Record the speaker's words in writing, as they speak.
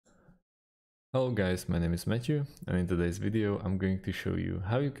Hello guys, my name is Matthew, and in today's video I'm going to show you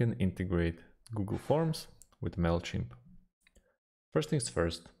how you can integrate Google Forms with Mailchimp. First things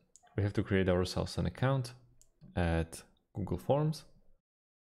first, we have to create ourselves an account at Google Forms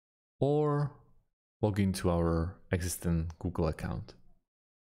or log into our existing Google account.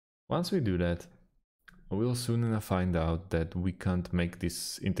 Once we do that, we'll soon enough find out that we can't make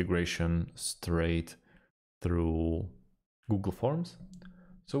this integration straight through Google Forms.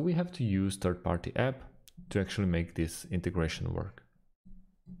 So we have to use third-party app to actually make this integration work.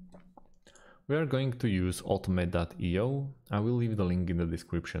 We are going to use Automate.io. I will leave the link in the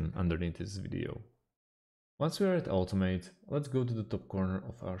description underneath this video. Once we are at Automate, let's go to the top corner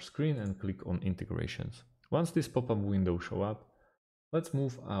of our screen and click on Integrations. Once this pop-up window shows up, let's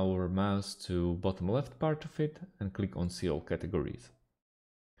move our mouse to bottom left part of it and click on See All Categories.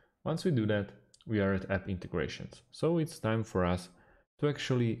 Once we do that, we are at App Integrations. So it's time for us to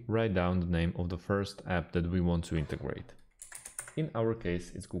actually write down the name of the first app that we want to integrate. In our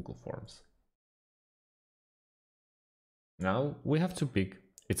case, it's Google Forms. Now we have to pick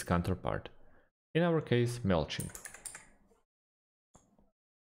its counterpart. In our case, Mailchimp.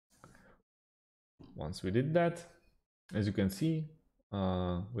 Once we did that, as you can see,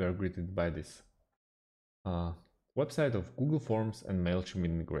 we are greeted by this website of Google Forms and Mailchimp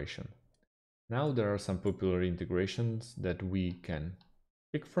integration. Now there are some popular integrations that we can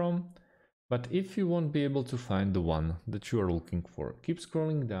pick from, but if you won't be able to find the one that you are looking for, keep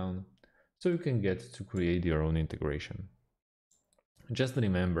scrolling down so you can get to create your own integration. Just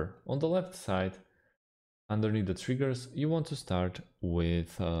remember, on the left side, underneath the triggers, you want to start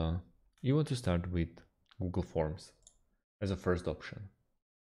with Google Forms as a first option.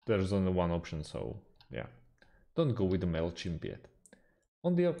 There's only one option, so yeah, don't go with the Mailchimp yet.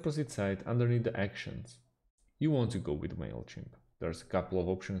 On the opposite side, underneath the actions, you want to go with Mailchimp. There's a couple of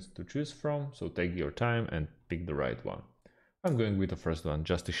options to choose from, so take your time and pick the right one. I'm going with the first one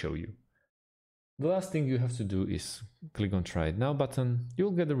just to show you. The last thing you have to do is click on Try It Now button.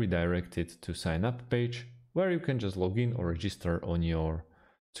 You'll get redirected to sign up page where you can just log in or register on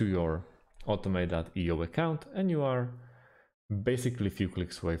to your Automate.io account, and you are basically a few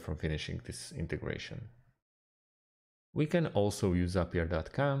clicks away from finishing this integration. We can also use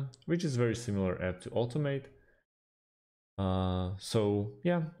Zapier.com, which is a very similar app to Automate. So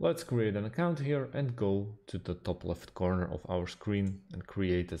yeah, let's create an account here and go to the top left corner of our screen and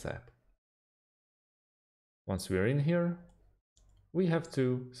create this app. Once we are in here, we have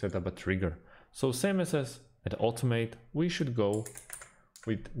to set up a trigger. So same as at Automate, we should go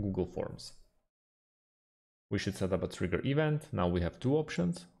with Google Forms. We should set up a trigger event. Now we have two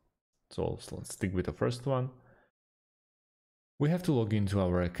options. So let's stick with the first one. We have to log into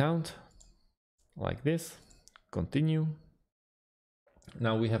our account like this, continue.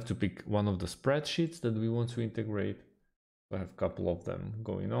 Now we have to pick one of the spreadsheets that we want to integrate. I have a couple of them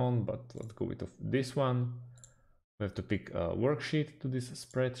going on, but let's go with this one. We have to pick a worksheet to this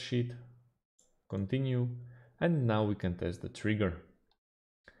spreadsheet, continue, and now we can test the trigger.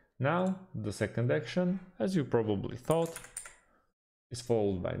 Now the second action, as you probably thought, is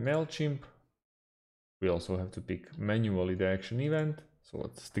followed by Mailchimp. We also have to pick manually the action event, so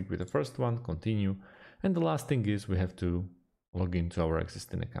let's stick with the first one, continue, and the last thing is we have to log into our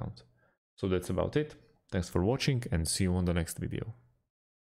existing account. So that's about it. Thanks for watching and see you on the next video.